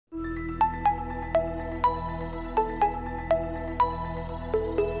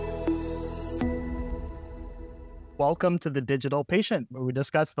Welcome to The Digital Patient, where we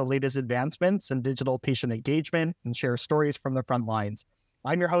discuss the latest advancements in digital patient engagement and share stories from the front lines.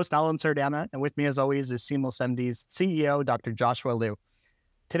 I'm your host, Alan Sardana, and with me as always is Seamless MD's CEO, Dr. Joshua Liu.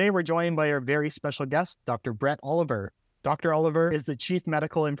 Today, we're joined by our very special guest, Dr. Brett Oliver. Dr. Oliver is the Chief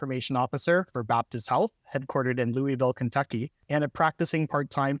Medical Information Officer for Baptist Health, headquartered in Louisville, Kentucky, and a practicing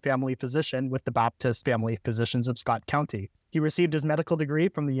part-time family physician with the Baptist Family Physicians of Scott County. He received his medical degree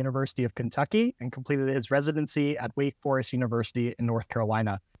from the University of Kentucky and completed his residency at Wake Forest University in North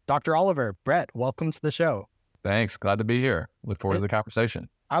Carolina. Dr. Oliver, Brett, welcome to the show. Thanks. Glad to be here. Look forward to the conversation.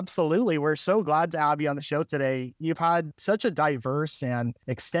 Absolutely. We're so glad to have you on the show today. You've had such a diverse and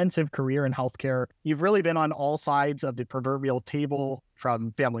extensive career in healthcare. You've really been on all sides of the proverbial table,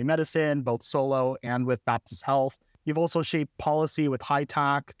 from family medicine, both solo and with Baptist Health. You've also shaped policy with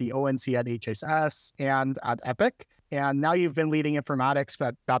HITAC, the ONC at HSS, and at Epic. And now you've been leading informatics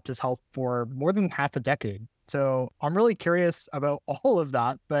at Baptist Health for more than half a decade. So I'm really curious about all of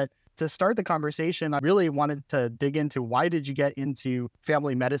that. But to start the conversation, I really wanted to dig into why did you get into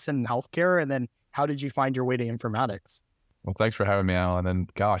family medicine and healthcare? And then how did you find your way to informatics? Well, thanks for having me, Alan.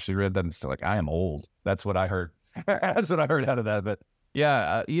 And gosh, you read that and it's like, I am old. That's what I heard. That's what I heard out of that. But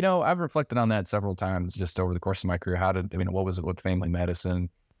yeah, I've reflected on that several times just over the course of my career. What was it with family medicine?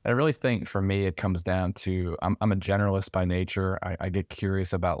 I really think for me, it comes down to, I'm a generalist by nature. I get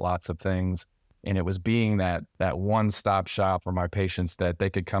curious about lots of things. And it was being that one-stop shop for my patients that they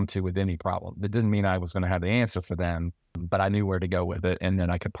could come to with any problem. It didn't mean I was going to have the answer for them, but I knew where to go with it, and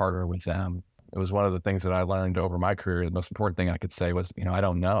then I could partner with them. It was one of the things that I learned over my career. The most important thing I could say was, I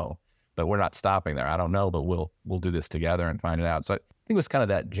don't know, but we're not stopping there. I don't know, but we'll do this together and find it out. So I think it was kind of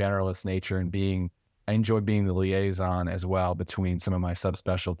that generalist nature and I enjoy being the liaison as well between some of my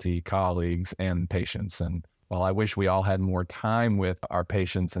subspecialty colleagues and patients. And while I wish we all had more time with our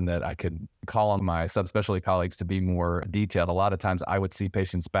patients and that I could call on my subspecialty colleagues to be more detailed, a lot of times I would see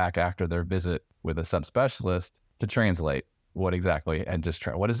patients back after their visit with a subspecialist to translate what exactly, and just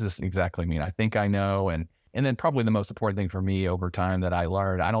try, what does this exactly mean? I think I know. And then probably the most important thing for me over time that I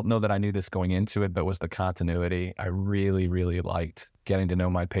learned, I don't know that I knew this going into it, but was the continuity. I really, really liked getting to know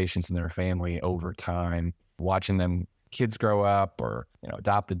my patients and their family over time, watching them kids grow up or,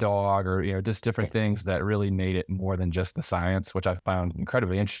 adopt a dog or, just different things that really made it more than just the science, which I found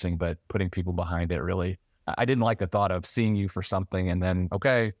incredibly interesting, but putting people behind it really, I didn't like the thought of seeing you for something and then,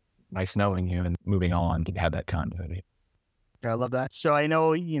 okay, nice knowing you and moving on to have that continuity. I love that. So I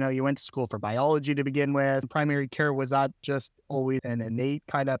know, you went to school for biology to begin with. Primary care, was that just always an innate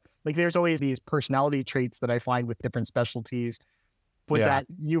kind of, like there's always these personality traits that I find with different specialties. Was that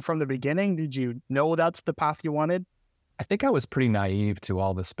you from the beginning? Did you know that's the path you wanted? I think I was pretty naive to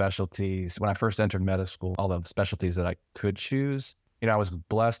all the specialties. When I first entered medical school, all the specialties that I could choose, I was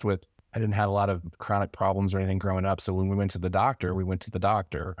blessed with, I didn't have a lot of chronic problems or anything growing up. So when we went to the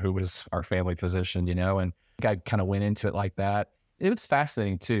doctor, who was our family physician, and I kind of went into it like that. It was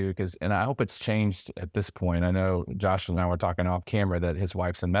fascinating too, and I hope it's changed at this point. I know Josh and I were talking off camera that his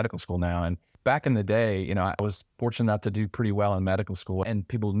wife's in medical school now. And back in the day, I was fortunate enough to do pretty well in medical school, and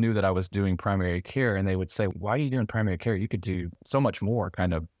people knew that I was doing primary care, and they would say, why are you doing primary care? You could do so much more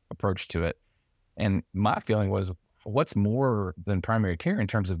kind of approach to it. And my feeling was, what's more than primary care in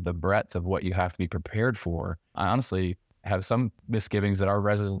terms of the breadth of what you have to be prepared for? I honestly have some misgivings that our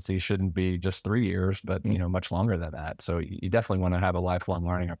residency shouldn't be just 3 years, but, much longer than that. So you definitely want to have a lifelong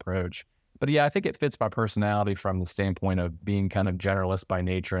learning approach. But yeah, I think it fits my personality from the standpoint of being kind of generalist by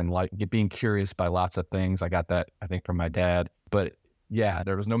nature and like being curious by lots of things. I got that, I think, from my dad. But yeah,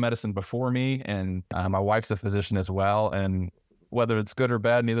 there was no medicine before me, and my wife's a physician as well. And whether it's good or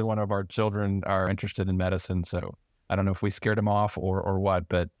bad, neither one of our children are interested in medicine. So I don't know if we scared them off or what,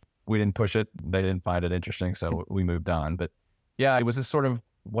 but we didn't push it. They didn't find it interesting, so we moved on. But yeah, it was just sort of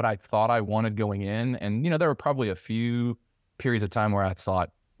what I thought I wanted going in. And, there were probably a few periods of time where I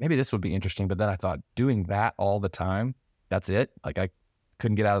thought, maybe this would be interesting. But then I thought, doing that all the time, that's it. Like I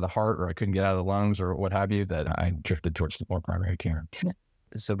couldn't get out of the heart, or I couldn't get out of the lungs, or what have you, that I drifted towards more primary care.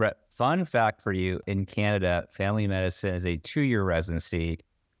 So Brett, fun fact for you, in Canada, family medicine is a 2-year residency.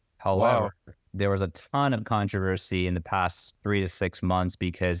 However, there was a ton of controversy in the past 3 to 6 months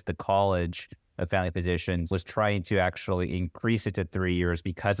because the College of Family Physicians was trying to actually increase it to 3 years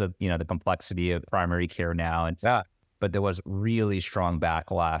because of, the complexity of primary care now. And but there was really strong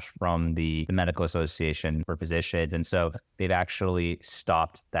backlash from the Medical Association for Physicians. And so they've actually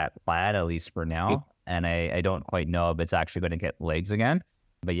stopped that plan, at least for now. And I don't quite know if it's actually going to get legs again.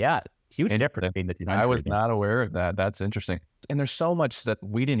 But yeah, huge difference between the two countries. I was not aware of that. That's interesting. And there's so much that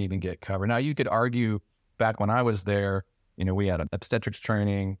we didn't even get covered. Now, you could argue back when I was there, we had an obstetrics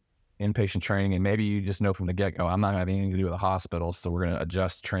training, inpatient training, and maybe you just know from the get-go, I'm not going to have anything to do with the hospital, so we're going to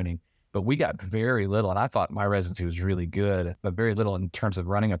adjust training. But we got very little, and I thought my residency was really good, but very little in terms of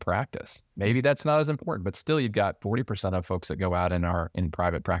running a practice. Maybe that's not as important, but still you've got 40% of folks that go out and are in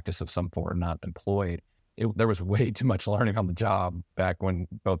private practice of some form, not employed. There was way too much learning on the job back when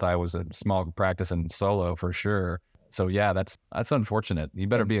both I was a small practice and solo for sure. So yeah, that's unfortunate. You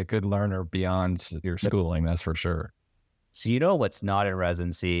better be a good learner beyond your schooling, that's for sure. So you know what's not in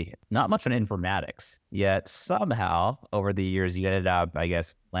residency? Not much on informatics. Yet somehow over the years you ended up, I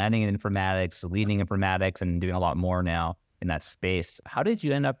guess, landing in informatics, leading informatics, and doing a lot more now in that space. How did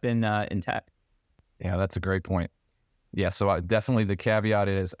you end up in tech? Yeah, that's a great point. Yeah, so definitely the caveat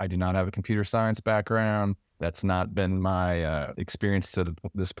is I do not have a computer science background. That's not been my experience to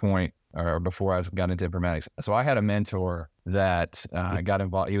this point or before I got into informatics. So I had a mentor that got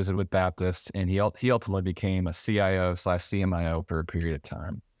involved. He was with Baptist, and he ultimately became a CIO/CMIO for a period of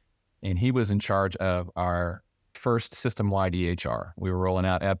time. And he was in charge of our first system-wide EHR. We were rolling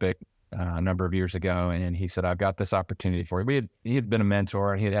out Epic a number of years ago, and he said, I've got this opportunity for you. He had been a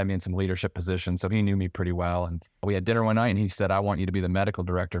mentor, and he had had me in some leadership positions, so he knew me pretty well. And we had dinner one night, and he said, I want you to be the medical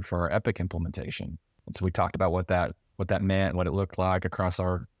director for our Epic implementation. And so we talked about what that meant, what it looked like across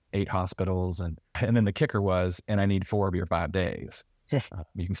our 8 hospitals. And then the kicker was, and I need 4 of your 5 days.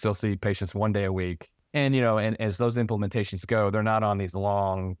 You can still see patients 1 day a week. And, and as those implementations go, they're not on these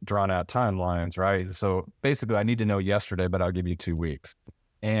long drawn out timelines, right? So basically I need to know yesterday, but I'll give you 2 weeks.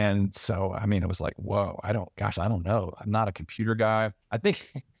 And so, it was like, whoa, I don't know. I'm not a computer guy. I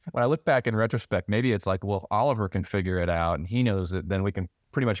think when I look back in retrospect, maybe it's like, well, if Oliver can figure it out and he knows it, then we can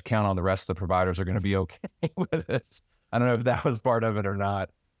pretty much count on the rest of the providers are going to be okay with it. I don't know if that was part of it or not,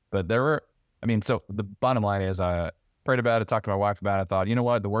 but so the bottom line is I prayed about it, talked to my wife about it, thought, you know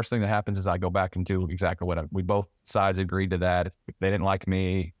what, the worst thing that happens is I go back and do exactly we both sides agreed to that. If they didn't like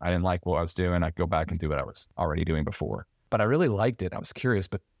me, I didn't like what I was doing, I'd go back and do what I was already doing before. But I really liked it. I was curious,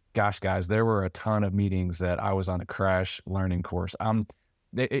 but gosh, guys, there were a ton of meetings that I was on a crash learning course.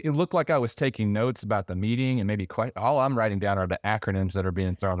 It looked like I was taking notes about the meeting, and maybe all I'm writing down are the acronyms that are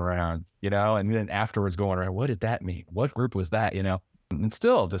being thrown around, and then afterwards going around, what did that mean? What group was that, And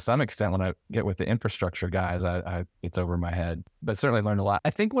still, to some extent, when I get with the infrastructure guys, it's over my head, but certainly learned a lot.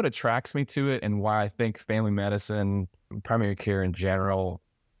 I think what attracts me to it and why I think family medicine, primary care in general,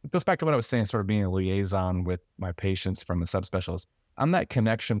 it goes back to what I was saying, sort of being a liaison with my patients from a subspecialist. I'm that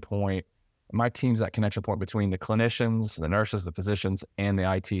connection point. My team's that connection point between the clinicians, the nurses, the physicians, and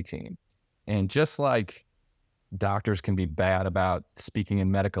the IT team. And just like doctors can be bad about speaking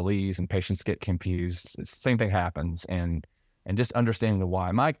in medicalese and patients get confused, the same thing happens. And just understanding the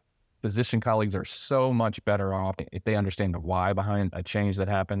why. My physician colleagues are so much better off if they understand the why behind a change that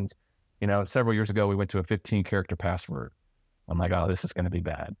happens. Several years ago, we went to a 15-character password. I'm like, oh, this is going to be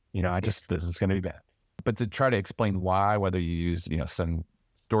bad. This is going to be bad. But to try to explain why, whether you use, some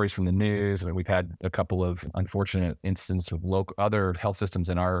stories from the news, and we've had a couple of unfortunate instances with other health systems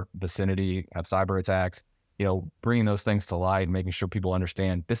in our vicinity have cyber attacks, bringing those things to light and making sure people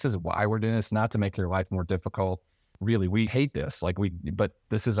understand this is why we're doing this, not to make your life more difficult. Really, we hate this, but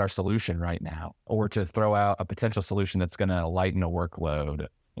this is our solution right now, or to throw out a potential solution that's going to lighten a workload,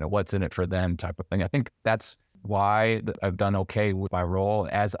 what's in it for them type of thing. I think that's why I've done okay with my role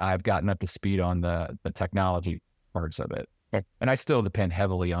as I've gotten up to speed on the technology parts of it. And I still depend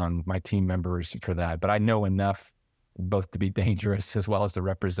heavily on my team members for that, but I know enough both to be dangerous as well as to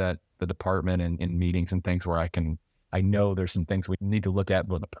represent the department in meetings and things where I know there's some things we need to look at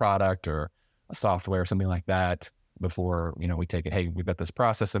with a product or a software or something like that before, we take it, hey, we've got this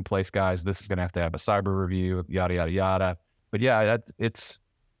process in place, guys. This is going to have a cyber review, yada, yada, yada. But yeah, it's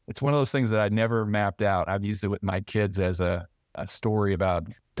one of those things that I never mapped out. I've used it with my kids as a story about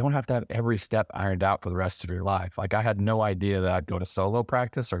don't have to have every step ironed out for the rest of your life. Like I had no idea that I'd go to solo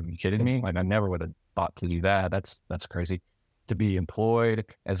practice. Are you kidding me? Like I never would have thought to do that. That's crazy. To be employed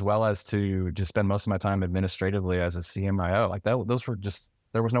as well as to just spend most of my time administratively as a CMIO. Like those were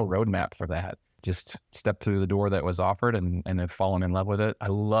there was no roadmap for that. Just stepped through the door that was offered and have fallen in love with it. I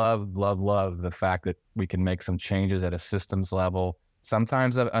love the fact that we can make some changes at a systems level,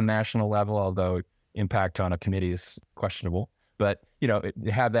 sometimes at a national level, although impact on a committee is questionable. But,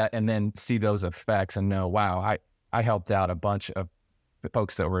 have that and then see those effects and know, wow, I helped out a bunch of the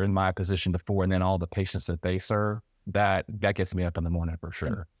folks that were in my position before, and then all the patients that they serve, that gets me up in the morning for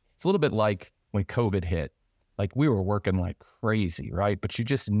sure. It's a little bit like when COVID hit. Like we were working like crazy, right? But you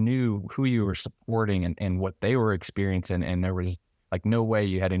just knew who you were supporting and what they were experiencing. And there was like no way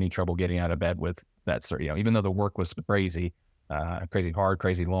you had any trouble getting out of bed with that, even though the work was crazy hard,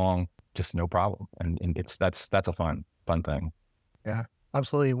 crazy long, just no problem. And that's a fun thing. Yeah.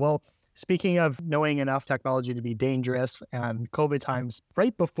 Absolutely. Well, speaking of knowing enough technology to be dangerous and COVID times,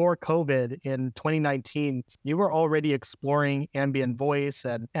 right before COVID in 2019, you were already exploring ambient voice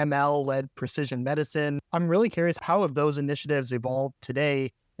and ML led precision medicine. I'm really curious, how have those initiatives evolved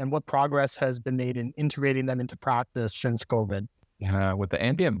today and what progress has been made in integrating them into practice since COVID? With the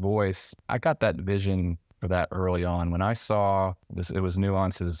ambient voice, I got that vision for that early on. When I saw this, it was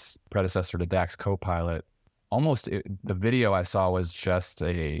Nuance's predecessor to DAX Copilot. The video I saw was just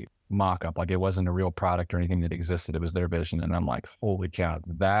a mock-up. Like, it wasn't a real product or anything that existed. It was their vision. And I'm like, holy cow,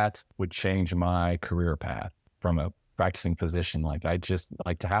 that would change my career path from a practicing physician. Like, I just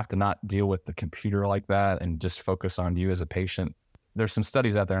like to have to not deal with the computer like that and just focus on you as a patient. There's some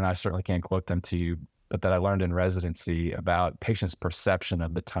studies out there, and I certainly can't quote them to you, but that I learned in residency about patients' perception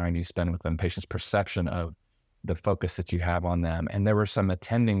of the time you spend with them, patients' perception of the focus that you have on them. And there were some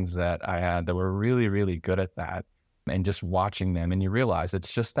attendings that I had that were really, really good at that. And just watching them, and you realize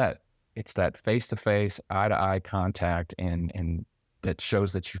it's that face-to-face, eye-to-eye contact, and that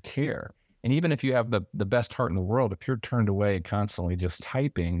shows that you care. And even if you have the best heart in the world, if you're turned away constantly just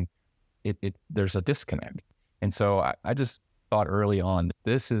typing, there's a disconnect. And so I just thought early on,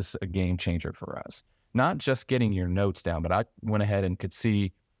 this is a game changer for us. Not just getting your notes down, but I went ahead and could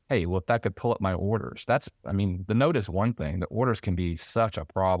see, hey, well, if that could pull up my orders, the note is one thing. The orders can be such a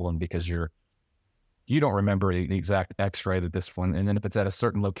problem because you don't remember the exact x-ray that this one, and then if it's at a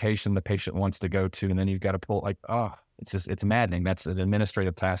certain location the patient wants to go to, and then you've got to pull, it's maddening. That's an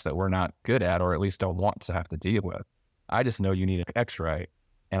administrative task that we're not good at, or at least don't want to have to deal with. I just know you need an x-ray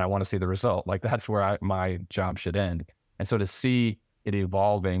and I want to see the result. Like, that's where my job should end. And so to see it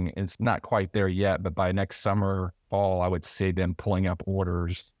evolving, it's not quite there yet, but by next summer, fall, I would see them pulling up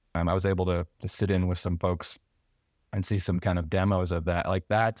orders. I was able to sit in with some folks and see some kind of demos of that. Like,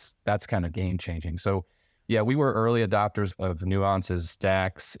 that's kind of game changing. So yeah, we were early adopters of Nuance's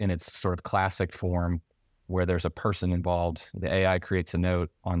DAX in its sort of classic form, where there's a person involved. The AI creates a note.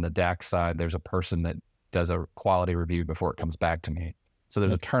 On the DAX side, there's a person that does a quality review before it comes back to me. So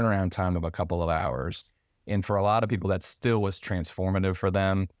there's a turnaround time of a couple of hours. And for a lot of people, that still was transformative for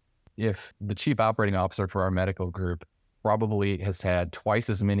them. If the chief operating officer for our medical group probably has had twice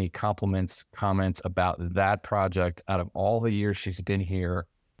as many comments about that project out of all the years she's been here,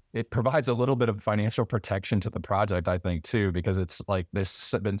 it provides a little bit of financial protection to the project, I think, too, because it's like,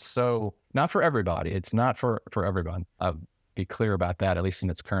 there's been not for everybody. It's not for everyone. I'll be clear about that, at least in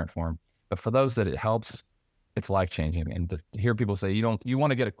its current form. But for those that it helps, it's life-changing. And to hear people say, you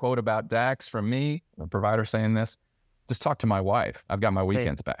want to get a quote about DAX from me, a provider saying this, just talk to my wife. I've got my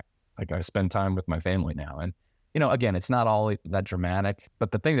weekends back. Like, I spend time with my family now. And, again, it's not all that dramatic,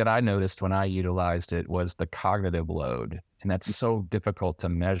 but the thing that I noticed when I utilized it was the cognitive load. And that's so difficult to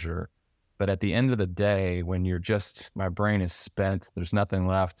measure. But at the end of the day, when my brain is spent, there's nothing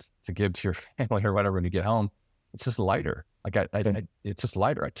left to give to your family or whatever when you get home, it's just lighter. Like, it's just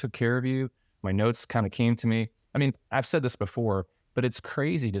lighter. I took care of you. My notes kind of came to me. I mean, I've said this before, but it's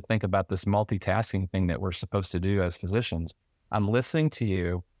crazy to think about this multitasking thing that we're supposed to do as physicians. I'm listening to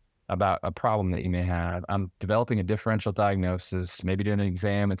you about a problem that you may have. I'm developing a differential diagnosis, maybe doing an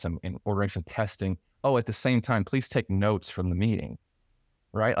exam and ordering some testing. Oh, at the same time, please take notes from the meeting,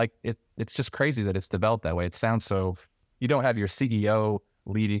 right? Like, it's just crazy that it's developed that way. It sounds so, you don't have your CEO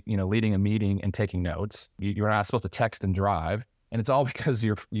leading a meeting and taking notes. You're not supposed to text and drive. And it's all because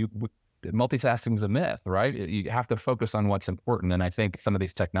multitasking is a myth, right? You have to focus on what's important. And I think some of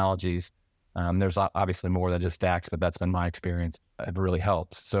these technologies, there's obviously more than just DAX, but that's been my experience. It really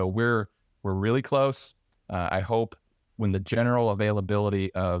helps. So we're really close. I hope when the general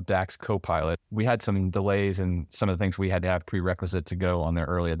availability of DAX Copilot, we had some delays in some of the things we had to have prerequisite to go on their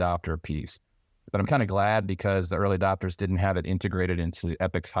early adopter piece. But I'm kind of glad, because the early adopters didn't have it integrated into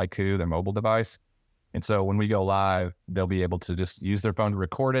Epic's Haiku, their mobile device. And so when we go live, they'll be able to just use their phone to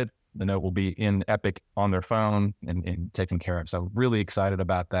record it. The note will be in Epic on their phone and taken care of. So I'm really excited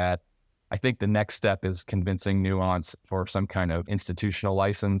about that. I think the next step is convincing Nuance for some kind of institutional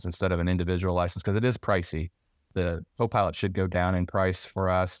license instead of an individual license, because it is pricey. The Copilot should go down in price for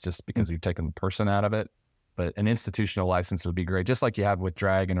us just because we've taken the person out of it. But an institutional license would be great, just like you have with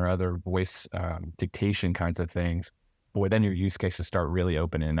Dragon or other voice dictation kinds of things. Boy, then your use cases start really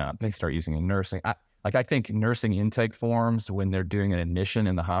opening up. They start using in nursing. I think nursing intake forms, when they're doing an admission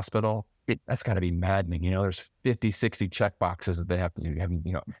in the hospital, that's got to be maddening. There's 50, 60 check boxes that they have to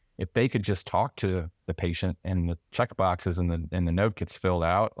do. If they could just talk to the patient and the check boxes and the note gets filled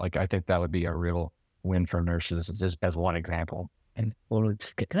out, like, I think that would be a real win for nurses, just as one example. And well,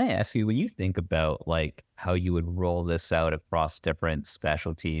 can I ask you, when you think about like how you would roll this out across different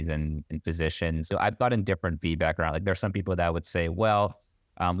specialties and physicians? So I've gotten different feedback around. Like, there's some people that would say, well,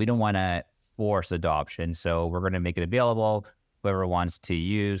 we don't want to force adoption, so we're going to make it available. Whoever wants to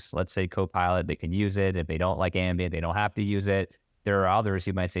use, let's say, Copilot, they can use it. If they don't like Ambient, they don't have to use it. There are others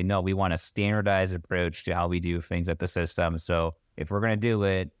who might say, no, we want a standardized approach to how we do things at the system. So if we're going to do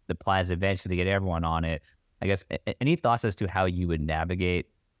it, the plan is eventually to get everyone on it. I guess, any thoughts as to how you would navigate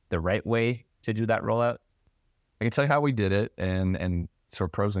the right way to do that rollout? I can tell you how we did it and sort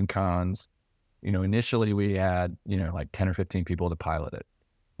of pros and cons. Initially we had, like 10 or 15 people to pilot it.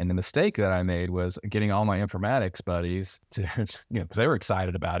 And the mistake that I made was getting all my informatics buddies to, because they were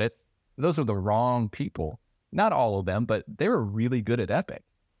excited about it. Those are the wrong people. Not all of them, but they were really good at Epic.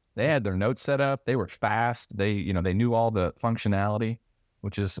 They had their notes set up. They were fast. They knew all the functionality,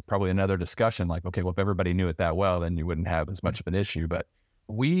 which is probably another discussion. Like, okay, well, if everybody knew it that well, then you wouldn't have as much of an issue. But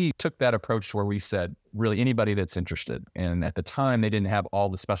we took that approach where we said, really, anybody that's interested. And at the time, they didn't have all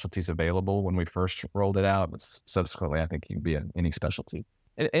the specialties available when we first rolled it out. But subsequently, I think you can be in any specialty.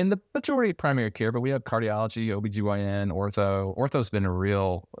 And the majority of primary care, but we have cardiology, OBGYN, ortho. Ortho's been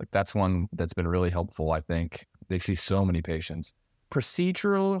that's one that's been really helpful, I think. They see so many patients.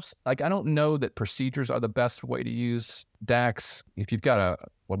 Procedurals, like, I don't know that procedures are the best way to use DAX. If you've got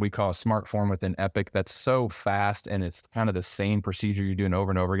what we call a smart form within Epic, that's so fast and it's kind of the same procedure you're doing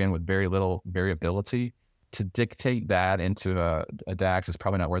over and over again with very little variability, to dictate that into a DAX is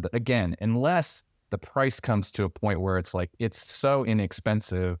probably not worth it. Again, unless the price comes to a point where it's like, it's so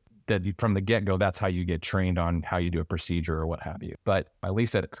inexpensive that from the get-go, that's how you get trained on how you do a procedure or what have you. But at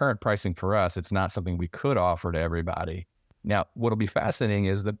least at current pricing for us, it's not something we could offer to everybody. Now, what'll be fascinating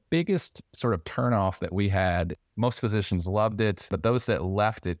is the biggest sort of turnoff that we had. Most physicians loved it, but those that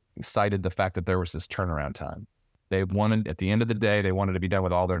left it cited the fact that there was this turnaround time. They wanted, at the end of the day, they wanted to be done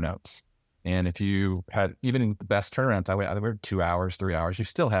with all their notes. And if you had even the best turnaround time, we were 2 hours, 3 hours, you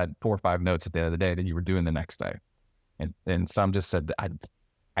still had 4 or 5 notes at the end of the day that you were doing the next day. And some just said,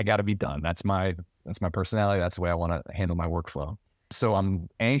 I got to be done. That's my personality. That's the way I want to handle my workflow. So I'm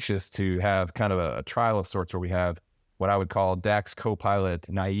anxious to have kind of a trial of sorts where we have what I would call DAX Copilot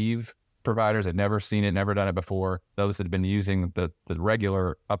naive providers that never seen it, never done it before, those that have been using the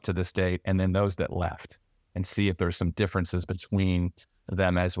regular up to this date, and then those that left, and see if there's some differences between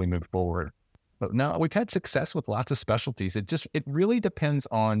them as we move forward. But no, we've had success with lots of specialties. It really depends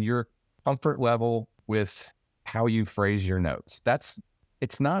on your comfort level with how you phrase your notes.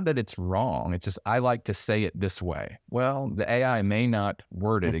 It's not that it's wrong. It's just, I like to say it this way. Well, the AI may not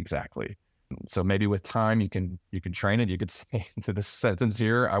word it exactly. So maybe with time, you can train it. You could say to this sentence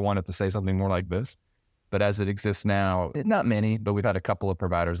here, I want it to say something more like this. But as it exists now, not many, but we've had a couple of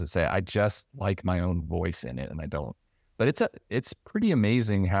providers that say, I just like my own voice in it, and I don't. But it's pretty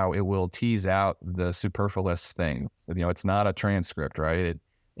amazing how it will tease out the superfluous thing. It's not a transcript, right?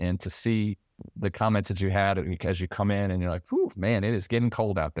 And to see the comments that you had as you come in and you're like, whew, man, it is getting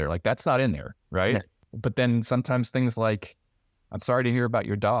cold out there. Like, that's not in there, right? Yeah. But then sometimes things like, I'm sorry to hear about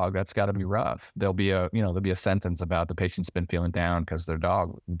your dog. That's got to be rough. There'll be a sentence about the patient's been feeling down because their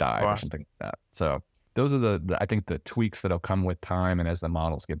dog died or something like that. So those are I think the tweaks that'll come with time and as the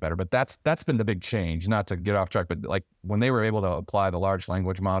models get better. But that's been the big change, not to get off track, but like when they were able to apply the large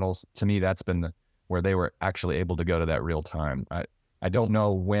language models, to me, that's been where they were actually able to go to that real time. I don't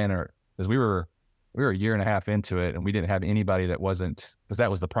know when, because we were a year and a half into it and we didn't have anybody that wasn't, because that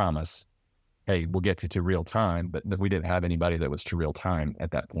was the promise. Hey, we'll get you to real time, but we didn't have anybody that was to real time at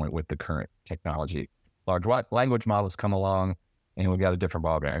that point with the current technology. Large language models come along and we've got a different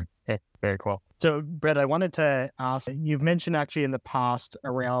ballgame. Very cool. So, Brett, I wanted to ask, you've mentioned actually in the past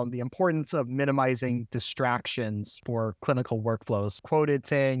around the importance of minimizing distractions for clinical workflows, quoted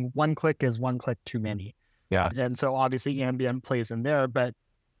saying 1 click is 1 click too many. Yeah. And so obviously Ambient plays in there, but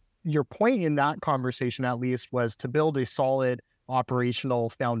your point in that conversation at least was to build a solid operational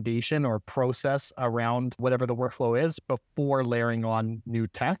foundation or process around whatever the workflow is before layering on new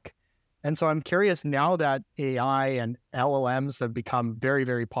tech. And so I'm curious, now that AI and LLMs have become very,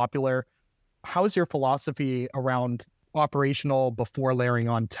 very popular, how's your philosophy around operational before layering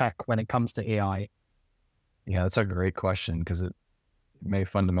on tech when it comes to AI? Yeah, that's a great question because it may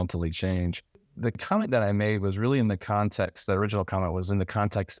fundamentally change. The comment that I made was really in the context, the original comment was in the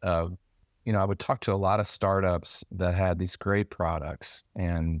context of, I would talk to a lot of startups that had these great products,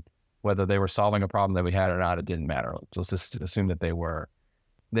 and whether they were solving a problem that we had or not, it didn't matter. Let's just assume that they were.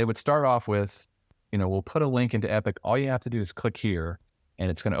 They would start off with, we'll put a link into Epic. All you have to do is click here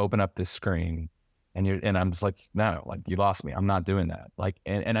and it's going to open up this screen. And I'm just like, no, like, you lost me. I'm not doing that. Like,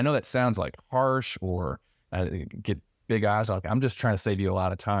 and I know that sounds like harsh or get big eyes. Like, I'm just trying to save you a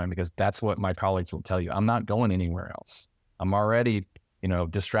lot of time because that's what my colleagues will tell you. I'm not going anywhere else. I'm already,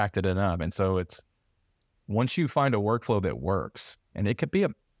 distracted enough. And so it's, once you find a workflow that works, and it could be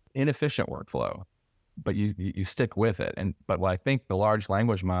an inefficient workflow, but you stick with it. But what I think the large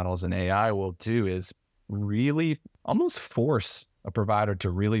language models and AI will do is really almost force a provider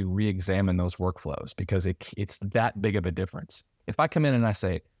to really re-examine those workflows, because it's that big of a difference. If I come in and I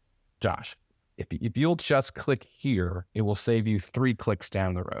say, Josh, if you'll just click here, it will save you 3 clicks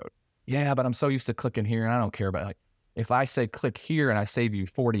down the road. Yeah, but I'm so used to clicking here and I don't care about it. Like, if I say click here and I save you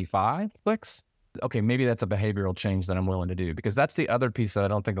 45 clicks, okay, maybe that's a behavioral change that I'm willing to do, because that's the other piece that I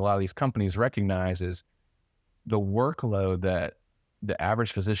don't think a lot of these companies recognize is the workload that the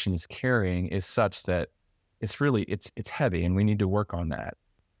average physician is carrying is such that it's heavy, and we need to work on that.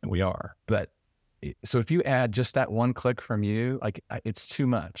 And we are. But so if you add just that one click from you, like, it's too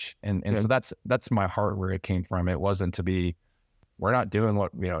much. And so that's my heart where it came from. It wasn't to be, we're not doing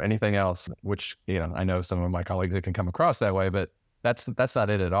what, anything else, which, I know some of my colleagues, it can come across that way, but that's not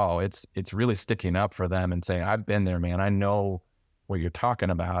it at all. It's really sticking up for them and saying, I've been there, man. I know what you're talking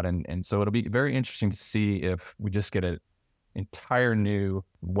about. And so it'll be very interesting to see if we just get an entire new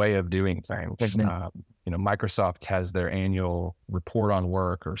way of doing things. Microsoft has their annual report on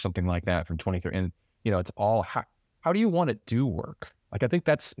work or something like that from 23. And, it's all, how do you want to do work? Like, I think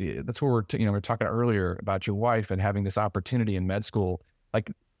that's where we're talking earlier about your wife and having this opportunity in med school.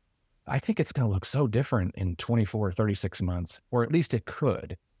 Like, I think it's going to look so different in 24 or 36 months, or at least it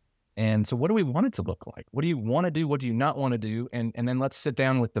could. And so what do we want it to look like? What do you want to do? What do you not want to do? And then let's sit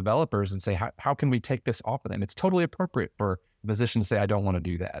down with developers and say, how can we take this off of them? It's totally appropriate for a physician to say, I don't want to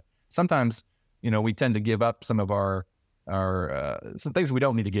do that. Sometimes, we tend to give up some of our some things we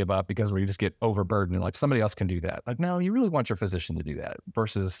don't need to give up because we just get overburdened. Like, somebody else can do that. Like, no, you really want your physician to do that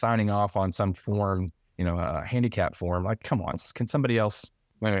versus signing off on some form, a handicap form. Like, come on, can somebody else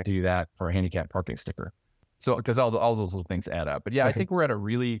do that for a handicap parking sticker? So, because all those little things add up. But yeah, I think we're at a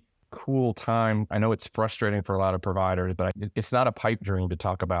really cool time. I know it's frustrating for a lot of providers, but it's not a pipe dream to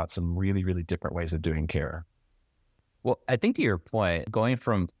talk about some really, really different ways of doing care. Well, I think to your point, going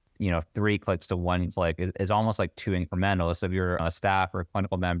from 3 clicks to 1 click is almost like too incremental. So if you're a staff or a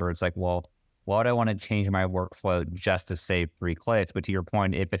clinical member, it's like, well, why would I want to change my workflow just to save 3 clicks? But to your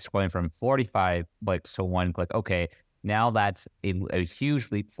point, if it's going from 45 clicks to 1 click, okay, now that's a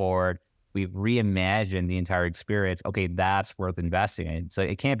huge leap forward. We've reimagined the entire experience. Okay, that's worth investing in. So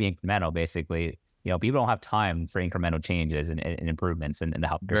it can't be incremental, basically. People don't have time for incremental changes and improvements in the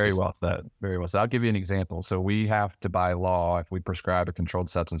healthcare Very system. well said. Very well said. I'll give you an example. So we have to, by law, if we prescribe a controlled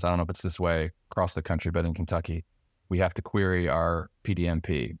substance, I don't know if it's this way across the country, but in Kentucky, we have to query our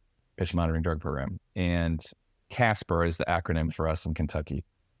PDMP, Patient Monitoring Drug Program. And CASPR is the acronym for us in Kentucky.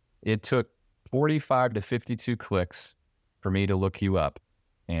 It took 45 to 52 clicks for me to look you up.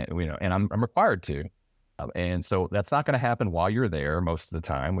 And, and I'm required to. And so that's not going to happen while you're there most of the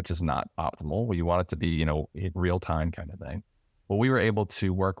time, which is not optimal. You want it to be, real time kind of thing. Well, we were able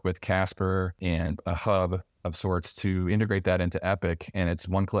to work with CASPR and a hub of sorts to integrate that into Epic, and it's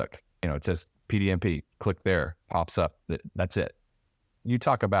 1 click. It says PDMP, click there, pops up. That's it. You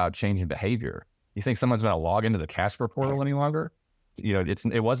talk about changing behavior. You think someone's going to log into the CASPR portal any longer?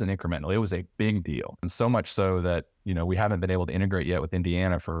 It wasn't incremental. It was a big deal. And so much so that, we haven't been able to integrate yet with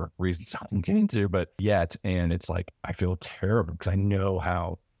Indiana for reasons I'm getting to, but yet. And it's like, I feel terrible because I know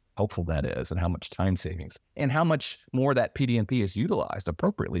how helpful that is and how much time savings and how much more that PDMP is utilized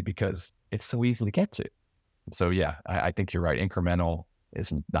appropriately because it's so easy to get to. So yeah, I think you're right. Incremental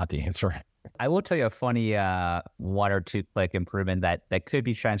is not the answer. I will tell you a funny 1 or 2 click improvement that could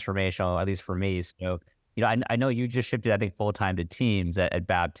be transformational, at least for me. So, I know you just shifted, I think, full-time to Teams at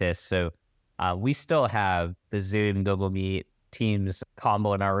Baptist. So we still have the Zoom, Google Meet, Teams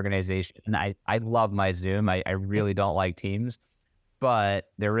combo in our organization. And I love my Zoom. I really don't like Teams. But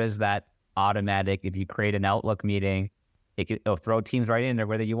there is that automatic, if you create an Outlook meeting, it'll throw Teams right in there,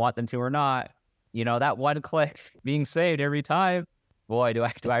 whether you want them to or not. That 1 click being saved every time. Boy, do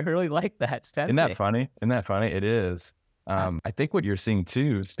I really like that. Isn't that funny? It is. I think what you're seeing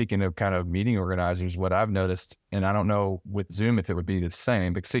too, speaking of kind of meeting organizers, what I've noticed, and I don't know with Zoom if it would be the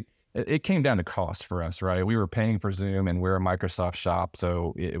same, but see, it came down to cost for us, right? We were paying for Zoom and we're a Microsoft shop,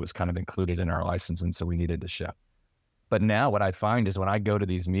 so it was kind of included in our license, and so we needed to ship. But now what I find is when I go to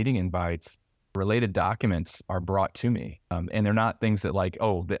these meeting invites, related documents are brought to me. And they're not things that like,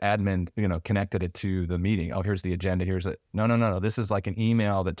 oh, the admin, connected it to the meeting. Oh, here's the agenda. Here's it. No. This is like an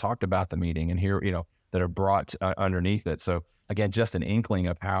email that talked about the meeting and here, that are brought underneath it. So again, just an inkling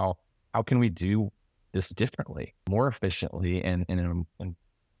of how can we do this differently, more efficiently, and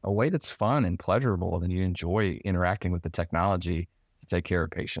a way that's fun and pleasurable, and you enjoy interacting with the technology to take care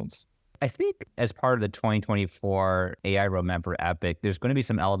of patients. I think as part of the 2024 AI roadmap for Epic, there's going to be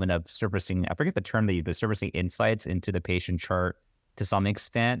some element of surfacing, I forget the term they use, but surfacing insights into the patient chart to some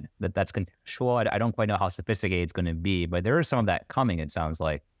extent. That's contextual. I don't quite know how sophisticated it's going to be, but there is some of that coming, it sounds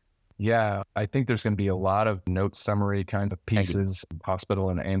like. Yeah, I think there's going to be a lot of note summary kinds of pieces,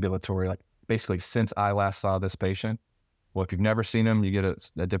 hospital and ambulatory, like basically since I last saw this patient. Well, if you've never seen them, you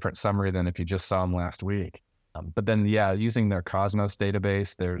get a different summary than if you just saw them last week. But then, yeah, using their Cosmos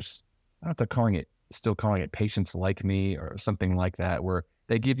database, there's, I don't know if they're still calling it Patients Like Me or something like that, where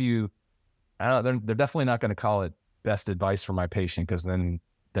they give you, I don't know, they're definitely not going to call it best advice for my patient, because then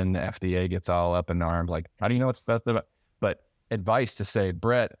the FDA gets all up in arms, like, how do you know it's best advice? But advice to say,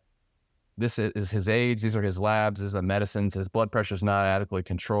 Brett, this is his age, these are his labs, these are the medicines, his blood pressure is not adequately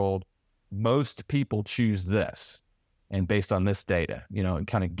controlled. Most people choose this, and based on this data, and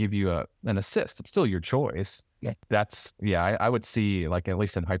kind of give you an assist. It's still your choice. Yeah. I would see, like, at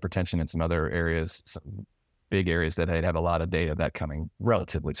least in hypertension and some other areas, some big areas, that they'd have a lot of data that coming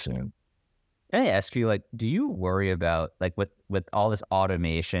relatively soon. Can I ask you, like, do you worry about, like, with all this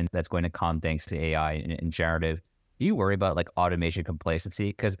automation that's going to come thanks to AI and generative, do you worry about, like, automation complacency?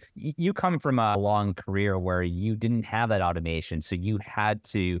 Because you come from a long career where you didn't have that automation, so you had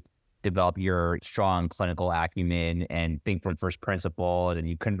to develop your strong clinical acumen and think from first principles, and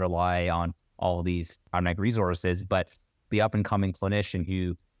you couldn't rely on all of these automatic resources. But the up and coming clinician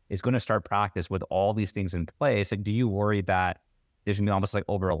who is going to start practice with all these things in place, like, do you worry that there's going to be almost like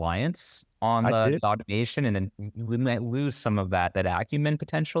over reliance on the automation, and then we might lose some of that acumen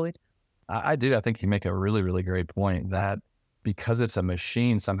potentially? I do. I think you make a really, really great point that because it's a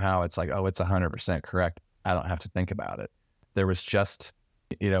machine, somehow it's like, oh, it's 100% correct. I don't have to think about it. There was just,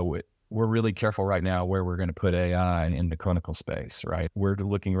 we're really careful right now where we're going to put AI in the clinical space, right? We're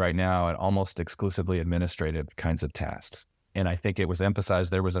looking right now at almost exclusively administrative kinds of tasks. And I think it was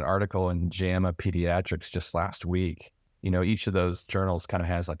emphasized, there was an article in JAMA Pediatrics just last week. Each of those journals kind of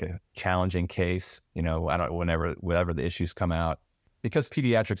has like a challenging case, whenever the issues come out. Because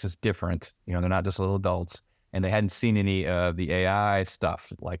pediatrics is different, they're not just little adults, and they hadn't seen any of the AI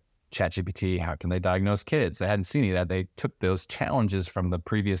stuff like ChatGPT. How can they diagnose kids? They hadn't seen any of that. They took those challenges from the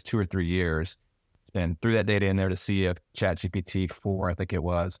previous 2 or 3 years and threw that data in there to see if ChatGPT 4, I think it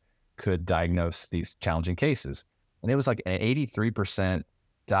was, could diagnose these challenging cases. And it was like an 83%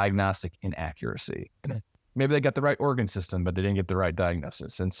 diagnostic inaccuracy. Maybe they got the right organ system, but they didn't get the right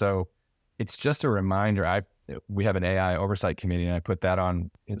diagnosis. And so it's just a reminder. We have an AI oversight committee, and I put that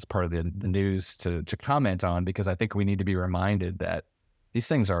on as part of the news to comment on, because I think we need to be reminded that these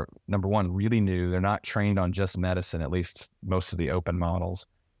things are, number one, really new. They're not trained on just medicine, at least most of the open models.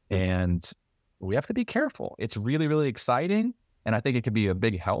 And we have to be careful. It's really, really exciting, and I think it could be a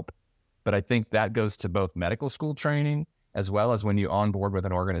big help. But I think that goes to both medical school training as well as when you onboard with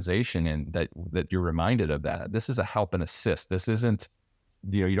an organization, and that you're reminded of that. This is a help and assist. This isn't,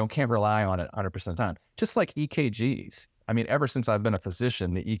 you can't rely on it 100% of the time. Just like EKGs. I mean, ever since I've been a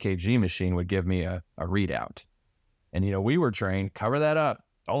physician, the EKG machine would give me a readout. And, we were trained, cover that up,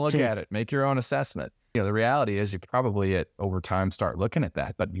 don't look at it, make your own assessment. The reality is you probably over time start looking at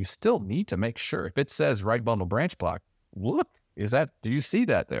that, but you still need to make sure if it says right bundle branch block, look, do you see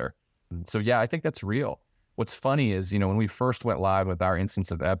that there? So yeah, I think that's real. What's funny is, when we first went live with our instance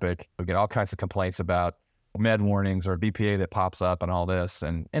of Epic, we get all kinds of complaints about med warnings or BPA that pops up and all this.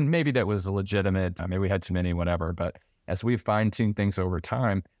 And maybe that was legitimate. Maybe we had too many, whatever. But as we fine-tune things over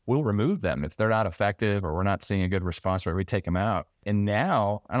time, we'll remove them. If they're not effective or we're not seeing a good response rate, we take them out. And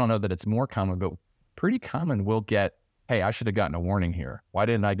now, I don't know that it's more common, but pretty common, we'll get, hey, I should have gotten a warning here. Why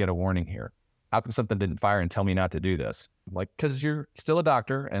didn't I get a warning here? How come something didn't fire and tell me not to do this? Like, because you're still a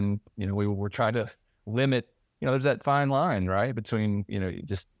doctor, and, we were trying to limit, there's that fine line, right, between,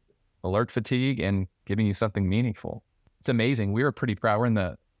 just alert fatigue and giving you something meaningful. It's amazing. We were pretty proud.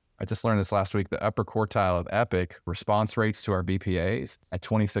 I just learned this last week, the upper quartile of Epic response rates to our BPAs at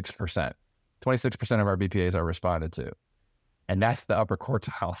 26%. 26% of our BPAs are responded to. And that's the upper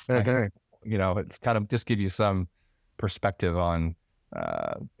quartile. Okay. It's kind of just give you some perspective on,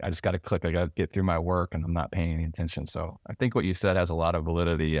 I just got to click, I got to get through my work, and I'm not paying any attention. So I think what you said has a lot of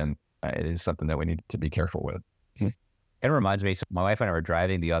validity, and it is something that we need to be careful with. It reminds me, so my wife and I were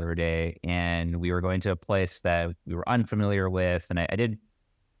driving the other day, and we were going to a place that we were unfamiliar with, and I didn't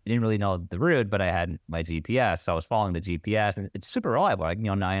really know the route, but I had my GPS, so I was following the GPS, and it's super reliable,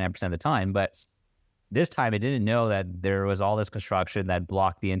 99% of the time. But this time, I didn't know that there was all this construction that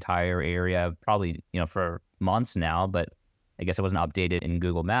blocked the entire area, probably for months now. But I guess it wasn't updated in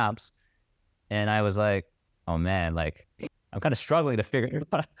Google Maps, and I was like, oh man, I'm kind of struggling to figure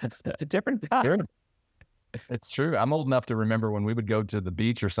out a different path. Sure. It's true. I'm old enough to remember when we would go to the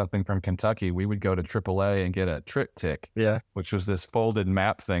beach or something from Kentucky, we would go to AAA and get a TripTik, which was this folded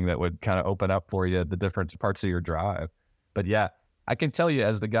map thing that would kind of open up for you the different parts of your drive. But yeah, I can tell you,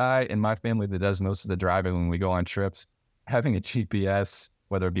 as the guy in my family that does most of the driving when we go on trips, having a GPS,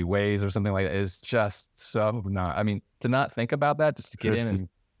 whether it be Waze or something like that, is just so not. I mean, to not think about that, just to get in and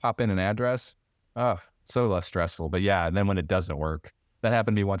pop in an address, so less stressful. But yeah, and then when it doesn't work, that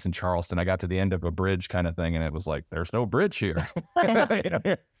happened to me once in Charleston. I got to the end of a bridge kind of thing, and it was like, there's no bridge here.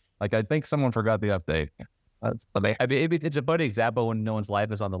 Like, I think someone forgot the update. That's funny. I mean, it's a funny example when no one's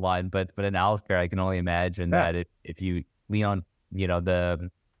life is on the line, but in healthcare, I can only imagine that if you lean on, the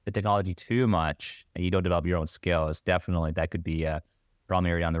technology too much and you don't develop your own skills, definitely that could be a problem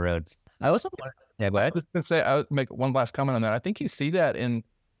area down the road. I also, go ahead. I was going to say, I would make one last comment on that. I think you see that in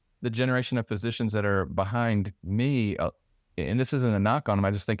the generation of physicians that are behind me, and this isn't a knock on them.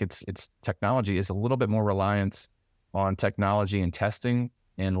 I just think it's technology is a little bit more reliance on technology and testing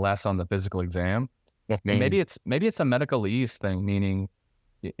and less on the physical exam. And maybe it's a medical ease thing, meaning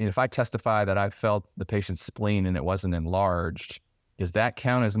if I testify that I felt the patient's spleen and it wasn't enlarged, does that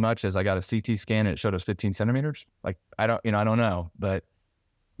count as much as I got a CT scan and it showed us 15 centimeters? Like, I don't know, but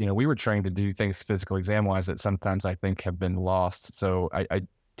we were trained to do things physical exam wise that sometimes I think have been lost. So I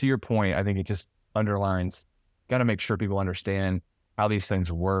to your point, I think it just underlines, got to make sure people understand how these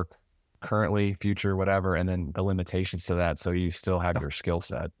things work currently, future, whatever, and then the limitations to that. So you still have your skill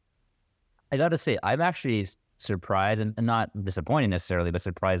set. I got to say, I'm actually surprised and not disappointed necessarily, but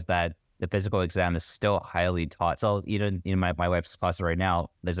surprised that the physical exam is still highly taught. So even in my wife's class right now,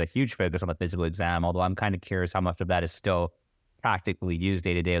 there's a huge focus on the physical exam, although I'm kind of curious how much of that is still practically used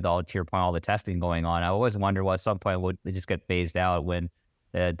day to day with all, to your point, all the testing going on. I always wonder at some point would they just get phased out when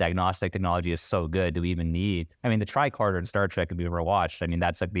the diagnostic technology is so good. Do we even need, the tricorder in Star Trek could be rewatched. I mean,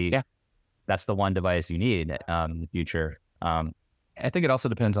 that's like that's the one device you need in the future. I think it also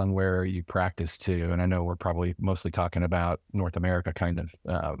depends on where you practice too. And I know we're probably mostly talking about North America kind of,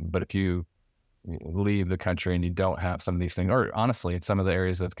 but if you leave the country and you don't have some of these things, or honestly, in some of the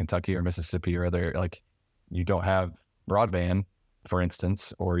areas of Kentucky or Mississippi or other, like you don't have broadband, for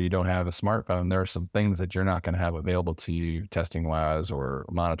instance, or you don't have a smartphone, there are some things that you're not going to have available to you testing wise or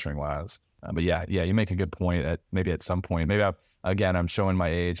monitoring wise. But yeah, you make a good point that maybe at some point, I'm showing my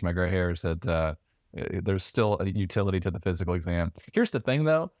age, my gray hairs, that there's still a utility to the physical exam. Here's the thing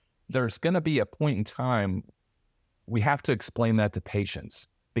though, there's going to be a point in time we have to explain that to patients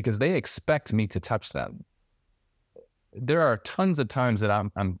because they expect me to touch them. There are tons of times that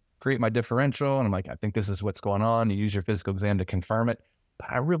I'm create my differential and I'm like, I think this is what's going on. You use your physical exam to confirm it,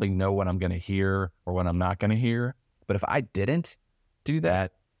 but I really know what I'm going to hear or what I'm not going to hear. But if I didn't do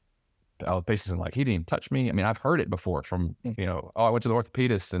that, the patient's like, he didn't even touch me. I mean, I've heard it before from, I went to the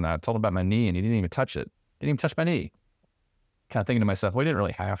orthopedist and I told him about my knee and he didn't even touch it. Didn't even touch my knee. Kind of thinking to myself, well, he didn't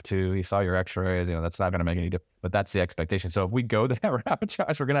really have to. He saw your x-rays, that's not going to make any difference. But that's the expectation. So if we go that route,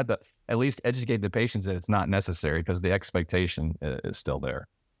 Josh, we're going to have to at least educate the patients that it's not necessary because the expectation is still there.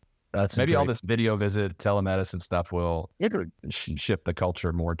 That's maybe all this video visit, telemedicine stuff will shift the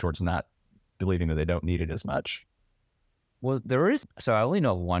culture more towards not believing that they don't need it as much. Well, there is. So I only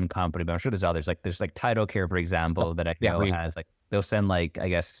know one company, but I'm sure there's others. Like there's like TytoCare, for example, that I know has like they'll send like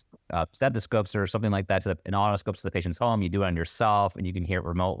stethoscopes or something like that an otoscopes to the patient's home. You do it on yourself, and you can hear it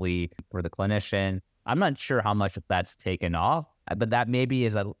remotely for the clinician. I'm not sure how much of that's taken off, but that maybe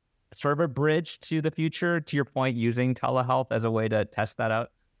is a sort of a bridge to the future. To your point, using telehealth as a way to test that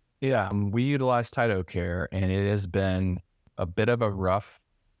out. Yeah, we utilize TytoCare, and it has been a bit of a rough,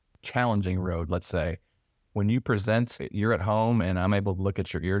 challenging road, let's say. When you present, you're at home and I'm able to look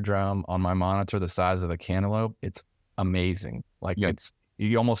at your eardrum on my monitor the size of a cantaloupe. It's amazing. Like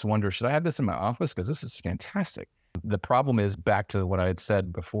you almost wonder, should I have this in my office? Because this is fantastic. The problem is back to what I had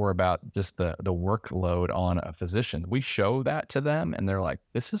said before about just the workload on a physician. We show that to them and they're like,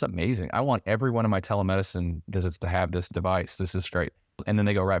 this is amazing. I want every one of my telemedicine visits to have this device. This is great. And then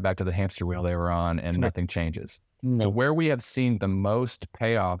they go right back to the hamster wheel they were on and nothing changes. So where we have seen the most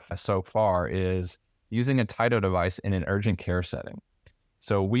payoff so far is using a Tyto device in an urgent care setting.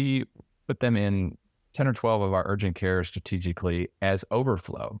 So we put them in 10 or 12 of our urgent care strategically as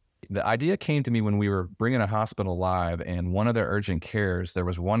overflow. The idea came to me when we were bringing a hospital live, and one of their urgent cares, there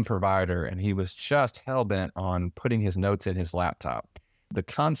was one provider and he was just hell-bent on putting his notes in his laptop. The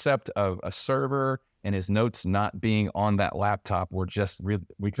concept of a server and his notes not being on that laptop were just really,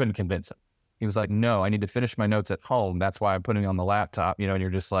 we couldn't convince him. He was like, no, I need to finish my notes at home. That's why I'm putting it on the laptop, and you're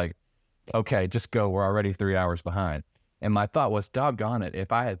just like, okay, just go. We're already 3 hours behind. And my thought was, doggone it,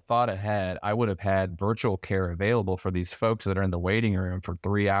 if I had thought ahead, I would have had virtual care available for these folks that are in the waiting room for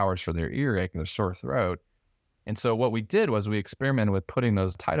 3 hours for their earache and their sore throat. And so what we did was we experimented with putting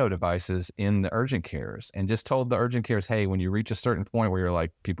those Tyto devices in the urgent cares and just told the urgent cares, hey, when you reach a certain point where you're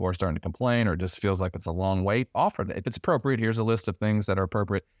like, people are starting to complain or it just feels like it's a long wait, offer them. If it's appropriate, here's a list of things that are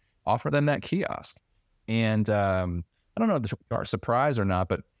appropriate, offer them that kiosk. And I don't know if our surprise or not,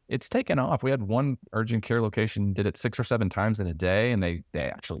 but it's taken off. We had one urgent care location did it 6 or 7 times in a day, and they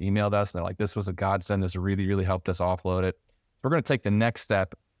actually emailed us. And they're like, this was a godsend. This really, really helped us offload it. We're going to take the next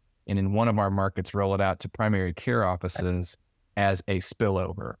step and in one of our markets, roll it out to primary care offices as a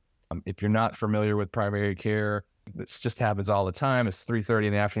spillover. If you're not familiar with primary care, this just happens all the time. It's 3:30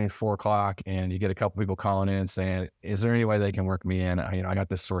 in the afternoon, 4 o'clock, and you get a couple people calling in saying, is there any way they can work me in? I got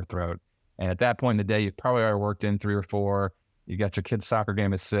this sore throat. And at that point in the day, you probably already worked in 3 or 4. You got your kid's soccer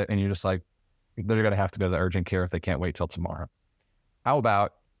game at sit, and you're just like, they're going to have to go to the urgent care if they can't wait till tomorrow. How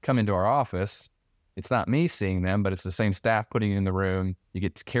about come into our office? It's not me seeing them, but it's the same staff putting you in the room. You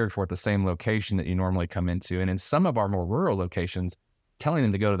get cared for at the same location that you normally come into. And in some of our more rural locations, telling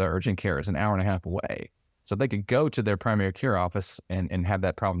them to go to their urgent care is an hour and a half away. So they could go to their primary care office and have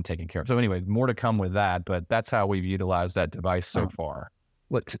that problem taken care of. So anyway, more to come with that, but that's how we've utilized that device so far.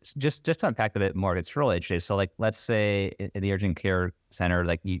 Well, just to unpack a bit more, it's really interesting. So like, let's say in the urgent care center,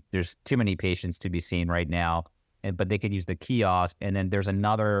 like there's too many patients to be seen right now, but they could use the kiosk. And then there's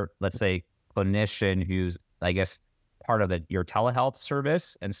another, let's say, clinician who's, I guess, part of your telehealth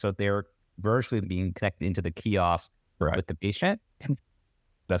service. And so they're virtually being connected into the kiosk with the patient.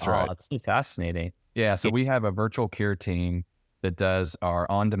 That's right. It's so fascinating. Yeah. So we have a virtual care team that does our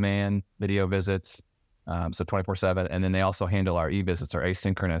on-demand video visits. So 24/7. And then they also handle our e-visits, our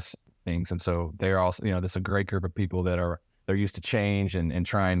asynchronous things. And so they're also, this is a great group of people that they're used to change and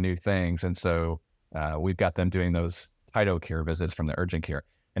trying new things. And so we've got them doing those Tyto care visits from the urgent care.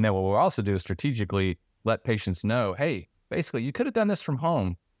 And then what we'll also do is strategically let patients know, hey, basically you could have done this from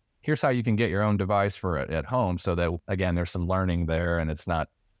home. Here's how you can get your own device for it at home. So that, again, there's some learning there and it's not,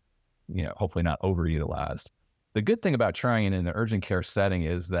 hopefully not overutilized. The good thing about trying it in the urgent care setting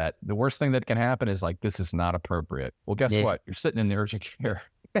is that the worst thing that can happen is like, this is not appropriate. Well, guess what? You're sitting in the urgent care.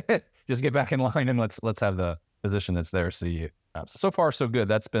 Just get back in line and let's have the physician that's there see you. So far, so good.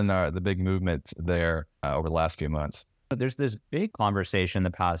 That's been the big movement there over the last few months. There's this big conversation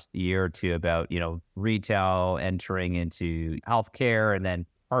the past year or two about, retail entering into healthcare and then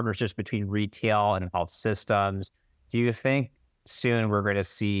partnerships between retail and health systems. Do you think soon we're going to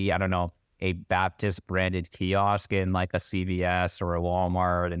see, I don't know, a Baptist branded kiosk in like a CVS or a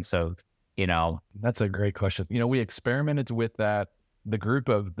Walmart? And so, That's a great question. We experimented with that. The group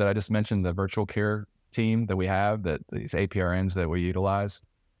that I just mentioned, the virtual care team that we have, that these APRNs that we utilize,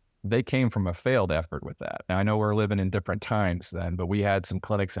 they came from a failed effort with that. Now, I know we're living in different times then, but we had some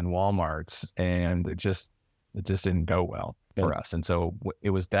clinics in Walmarts and it just didn't go well for us. And so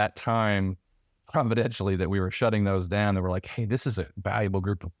it was that time providentially that we were shutting those down. They were like, hey, this is a valuable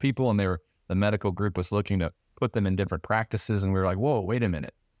group of people. And the medical group was looking to put them in different practices. And we were like, whoa, wait a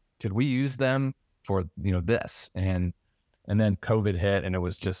minute. Could we use them for, this? And then COVID hit and it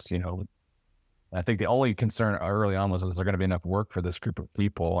was just, I think the only concern early on was, is there going to be enough work for this group of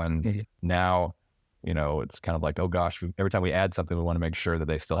people? And now, it's kind of like, oh gosh, every time we add something, we want to make sure that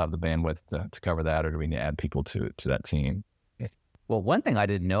they still have the bandwidth to cover that, or do we need to add people to that team? Well, one thing I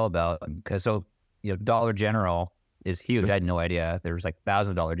didn't know about, because Dollar General is huge. I had no idea. There's like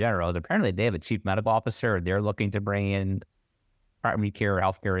 $1,000 Dollar General. Apparently they have a chief medical officer. They're looking to bring in primary care or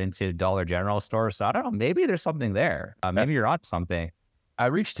healthcare into Dollar General stores. So I don't know, maybe there's something there. Maybe you're on something. I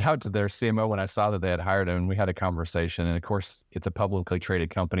reached out to their CMO when I saw that they had hired him, and we had a conversation. And of course, it's a publicly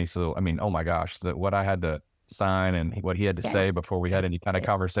traded company. So, oh my gosh, what I had to sign and what he had to say before we had any kind of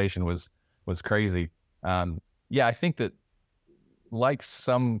conversation was crazy. I think that like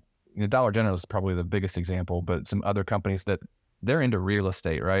some, Dollar General is probably the biggest example, but some other companies that they're into real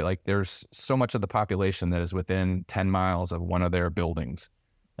estate, right? Like there's so much of the population that is within 10 miles of one of their buildings.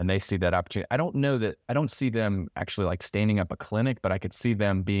 And they see that opportunity. I don't see them actually like standing up a clinic, but I could see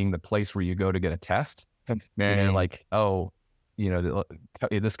them being the place where you go to get a test. Like,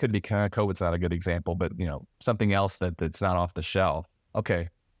 this could be kind of, COVID's not a good example, but something else that's not off the shelf. Okay,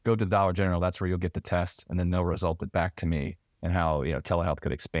 go to Dollar General. That's where you'll get the test, and then they'll result it back to me, and how telehealth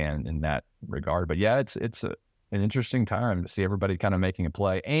could expand in that regard. But yeah, it's an interesting time to see everybody kind of making a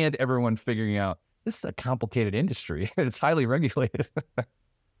play and everyone figuring out this is a complicated industry. It's highly regulated.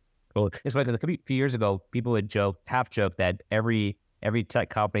 Well, it's like a few years ago, people would half joke that every tech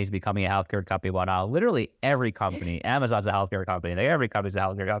company is becoming a healthcare company. Well, now literally every company, Amazon's a healthcare company. Every company's a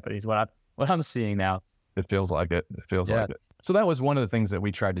healthcare company is what I'm seeing now. It feels like it. It feels like it. So that was one of the things that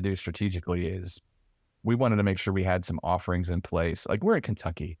we tried to do strategically is we wanted to make sure we had some offerings in place. Like we're in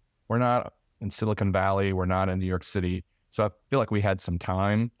Kentucky. We're not in Silicon Valley. We're not in New York City. So I feel like we had some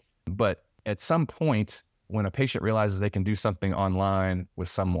time. But at some point, when a patient realizes they can do something online with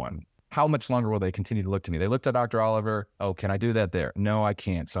someone, how much longer will they continue to look to me? They looked at Dr. Oliver. Oh, can I do that there? No, I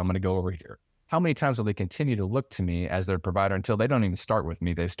can't. So I'm going to go over here. How many times will they continue to look to me as their provider until they don't even start with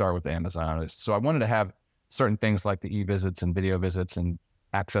me? They start with Amazon. So I wanted to have certain things like the e-visits and video visits and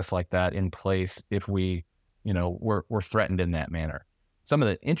access like that in place if we, we're threatened in that manner. Some of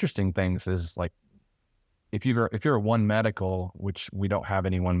the interesting things is like, if you're a One Medical, which we don't have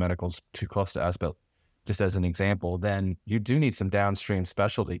any One Medicals too close to us, but just as an example, then you do need some downstream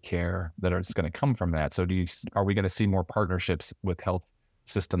specialty care that is going to come from that. So are we going to see more partnerships with health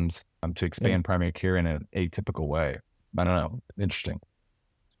systems to expand primary care in an atypical way? I don't know. Interesting.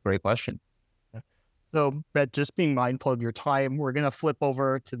 Great question. So, Brett, just being mindful of your time, we're going to flip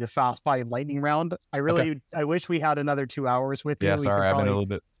over to the Fast 5 lightning round. I wish we had another 2 hours with you. Yeah, sorry, I've been a little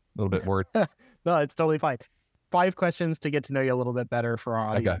bit worried. No, it's totally fine. 5 questions to get to know you a little bit better for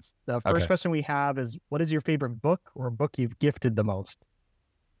our audience. Okay. The first question we have is, what is your favorite book or book you've gifted the most?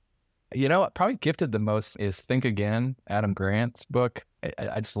 Probably gifted the most is Think Again, Adam Grant's book.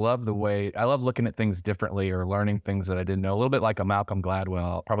 I just love the way, I love looking at things differently or learning things that I didn't know. A little bit like a Malcolm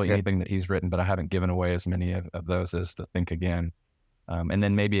Gladwell, probably anything that he's written, but I haven't given away as many of those as the Think Again. And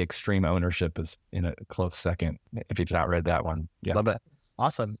then maybe Extreme Ownership is in a close second, if you've not read that one. Yeah. Love it.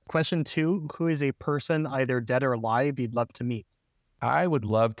 Awesome. Question 2, who is a person either dead or alive you'd love to meet? I would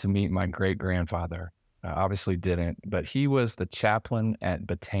love to meet my great-grandfather. Obviously didn't, but he was the chaplain at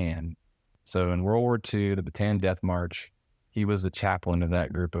Bataan. So in World War II, the Bataan Death March, he was the chaplain of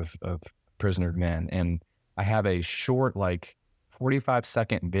that group of prisoner men. And I have a short,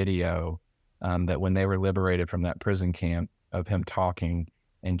 45-second video that when they were liberated from that prison camp of him talking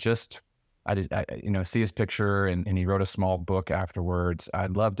and just, I see his picture and he wrote a small book afterwards.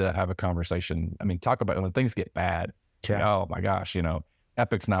 I'd love to have a conversation. I mean, talk about when things get bad. Yeah. Oh my gosh,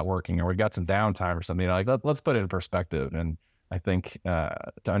 Epic's not working or we got some downtime or something. Let's put it in perspective. And I think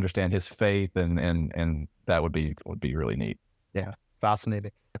to understand his faith and that would be really neat. Yeah,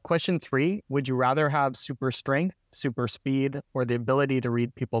 fascinating. Question 3, would you rather have super strength, super speed, or the ability to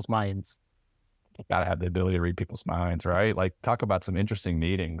read people's minds? Got to have the ability to read people's minds, right? Like talk about some interesting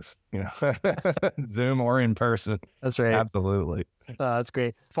meetings, Zoom or in person. That's right. Absolutely. That's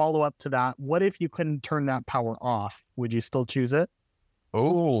great. Follow up to that. What if you couldn't turn that power off? Would you still choose it?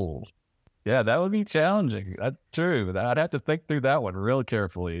 Oh, yeah, that would be challenging. That's true. I'd have to think through that one real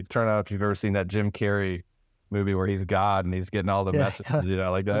carefully. Turn out if you've ever seen that Jim Carrey movie where he's God and he's getting all the messages,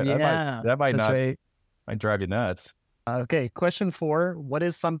 like that. Yeah, that might not, right. might drive you nuts. Okay, question 4. What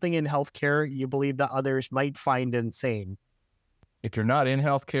is something in healthcare you believe that others might find insane? If you're not in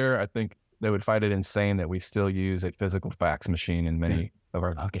healthcare, I think they would find it insane that we still use a physical fax machine in many of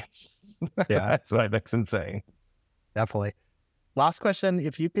our locations. Yeah, that's what I think's insane. Definitely. Last question.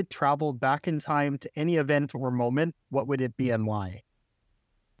 If you could travel back in time to any event or moment, what would it be and why?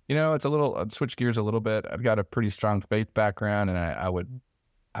 It's I'd switch gears a little bit. I've got a pretty strong faith background and I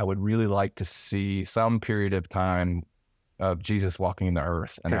would really like to see some period of time of Jesus walking the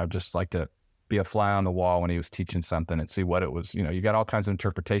earth. And I would just like to be a fly on the wall when he was teaching something and see what it was. You got all kinds of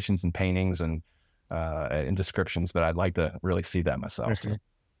interpretations and paintings and descriptions, but I'd like to really see that myself.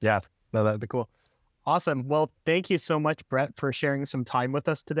 Yeah, no, that'd be cool. Awesome. Well, thank you so much, Brett, for sharing some time with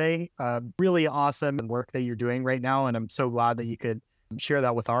us today. Really awesome work that you're doing right now. And I'm so glad that you could share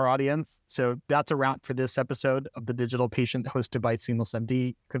that with our audience. So that's a wrap for this episode of The Digital Patient hosted by Seamless MD.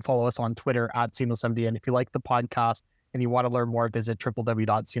 You can follow us on Twitter @SeamlessMD. And if you like the podcast and you want to learn more, visit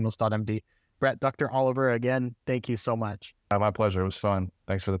www.seamless.md. Brett, Dr. Oliver, again, thank you so much. My pleasure. It was fun.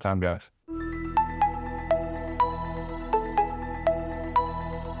 Thanks for the time, guys.